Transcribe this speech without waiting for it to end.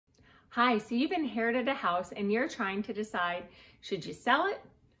Hi, so you've inherited a house and you're trying to decide, should you sell it?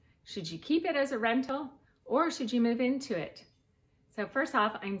 Should you keep it as a rental? Or should you move into it? So first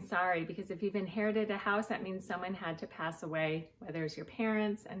off, I'm sorry, because if you've inherited a house, that means someone had to pass away, whether it's your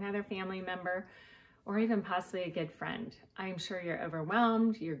parents, another family member, or even possibly a good friend. I'm sure you're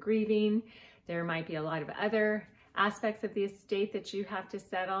overwhelmed, you're grieving. There might be a lot of other aspects of the estate that you have to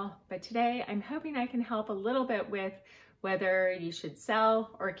settle. But today, I'm hoping I can help a little bit with whether you should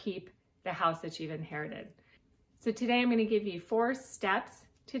sell or keep the house that you've inherited. So today I'm going to give you 4 steps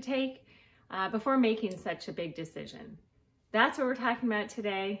to take before making such a big decision. That's what we're talking about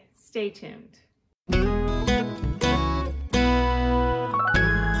today. Stay tuned.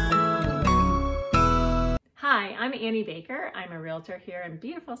 Hi, I'm Annie Baker. I'm a realtor here in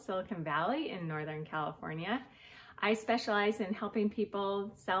beautiful Silicon Valley in Northern California. I specialize in helping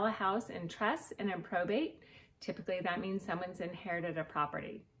people sell a house in trust and in probate. Typically that means someone's inherited a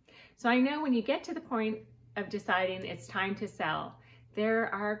property. So I know when you get to the point of deciding it's time to sell,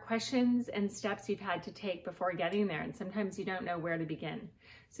 there are questions and steps you've had to take before getting there, and sometimes you don't know where to begin.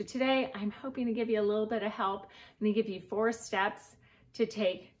 So today I'm hoping to give you a little bit of help. I'm going to give you 4 steps to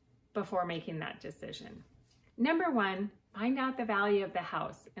take before making that decision. Number 1, find out the value of the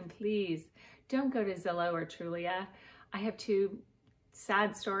house, and please don't go to Zillow or Trulia. I have 2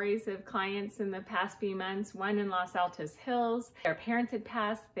 sad stories of clients in the past few months. One in Los Altos Hills. Their parents had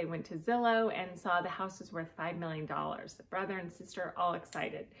passed. They went to Zillow and saw the house was worth $5 million. The brother and sister all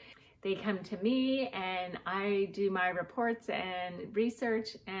excited. They come to me and I do my reports and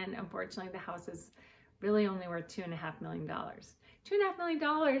research, and unfortunately the house is really only worth $2.5 million. $2.5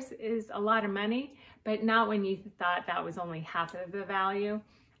 million is a lot of money, but not when you thought that was only half of the value.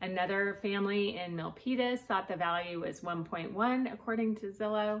 Another family in Milpitas thought the value was 1.1 according to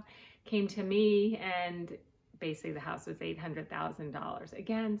Zillow, came to me and basically the house was $800,000.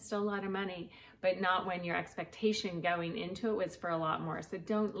 Again, still a lot of money, but not when your expectation going into it was for a lot more. So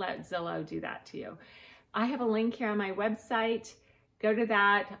don't let Zillow do that to you. I have a link here on my website. Go to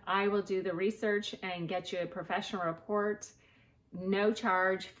that. I will do the research and get you a professional report. No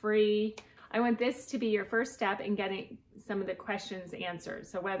charge, free. I want this to be your first step in getting some of the questions answered.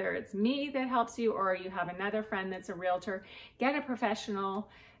 So whether it's me that helps you or you have another friend that's a realtor, get a professional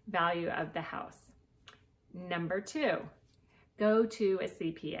value of the house. Number 2, go to a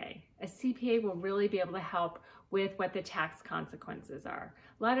CPA. A CPA will really be able to help with what the tax consequences are.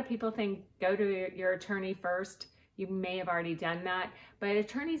 A lot of people think go to your attorney first. You may have already done that, but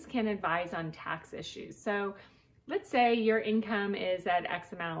attorneys can advise on tax issues. So let's say your income is at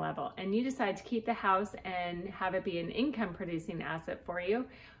X amount of level and you decide to keep the house and have it be an income producing asset for you.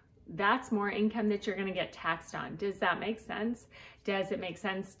 That's more income that you're going to get taxed on. Does that make sense? Does it make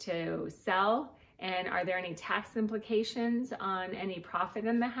sense to sell? And are there any tax implications on any profit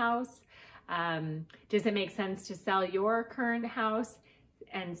in the house? Does it make sense to sell your current house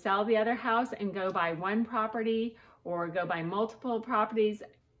and sell the other house and go buy one property or go buy multiple properties?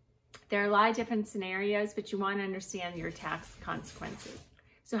 There are a lot of different scenarios, but you want to understand your tax consequences.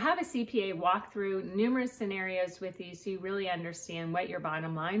 So have a CPA walk through numerous scenarios with you so you really understand what your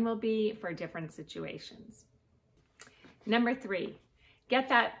bottom line will be for different situations. Number 3, get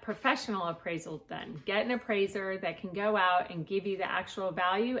that professional appraisal done. Get an appraiser that can go out and give you the actual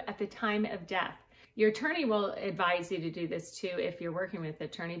value at the time of death. Your attorney will advise you to do this too if you're working with an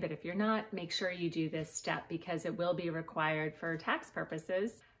attorney, but if you're not, make sure you do this step because it will be required for tax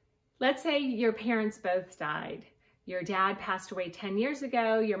purposes. Let's say your parents both died. Your dad passed away 10 years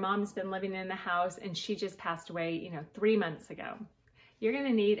ago, your mom's been living in the house, and she just passed away, 3 months ago. You're gonna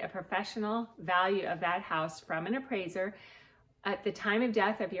need a professional value of that house from an appraiser at the time of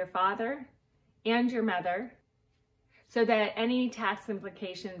death of your father and your mother so that any tax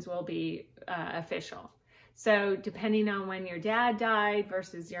implications will be official. So depending on when your dad died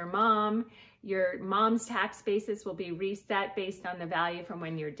versus your mom's tax basis will be reset based on the value from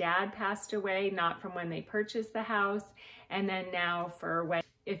when your dad passed away, not from when they purchased the house. And then now for when,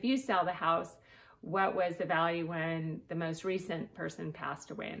 if you sell the house, what was the value when the most recent person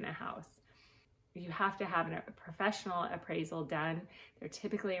passed away in the house? You have to have a professional appraisal done. They're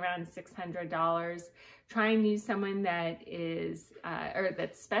typically around $600. Try and use someone that is or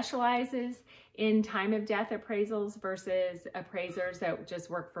that specializes in time of death appraisals versus appraisers that just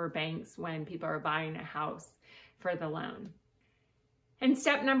work for banks when people are buying a house for the loan. And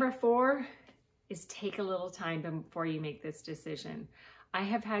step number 4 is take a little time before you make this decision. I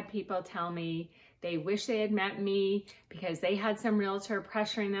have had people tell me they wish they had met me because they had some realtor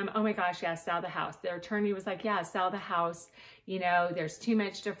pressuring them. Oh my gosh, yeah, sell the house. Their attorney was like, yeah, sell the house. You know, there's too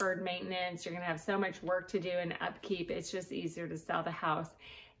much deferred maintenance. You're going to have so much work to do and upkeep. It's just easier to sell the house.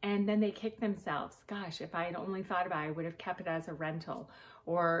 and then they kick themselves. Gosh, if I had only thought about it, I would have kept it as a rental,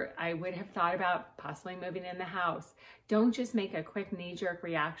 or I would have thought about possibly moving in the house. Don't just make a quick knee-jerk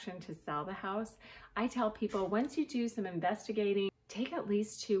reaction to sell the house. I tell people, once you do some investigating, take at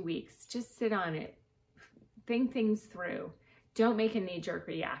least 2 weeks. Just sit on it. Think things through. Don't make a knee-jerk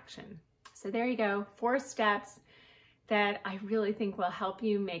reaction. So there you go, 4 steps that I really think will help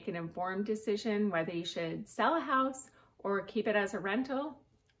you make an informed decision whether you should sell a house or keep it as a rental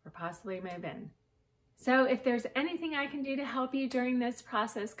or possibly move in. So if there's anything I can do to help you during this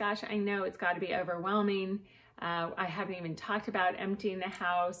process, gosh, I know it's got to be overwhelming. I haven't even talked about emptying the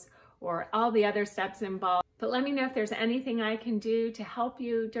house or all the other steps involved, but let me know if there's anything I can do to help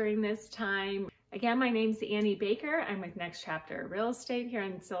you during this time. Again, my name's Annie Baker. I'm with Next Chapter Real Estate here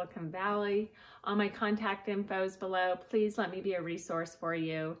in Silicon Valley. All my contact info is below. Please let me be a resource for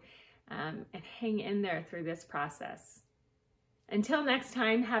you and hang in there through this process. Until next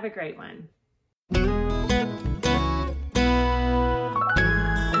time, have a great one.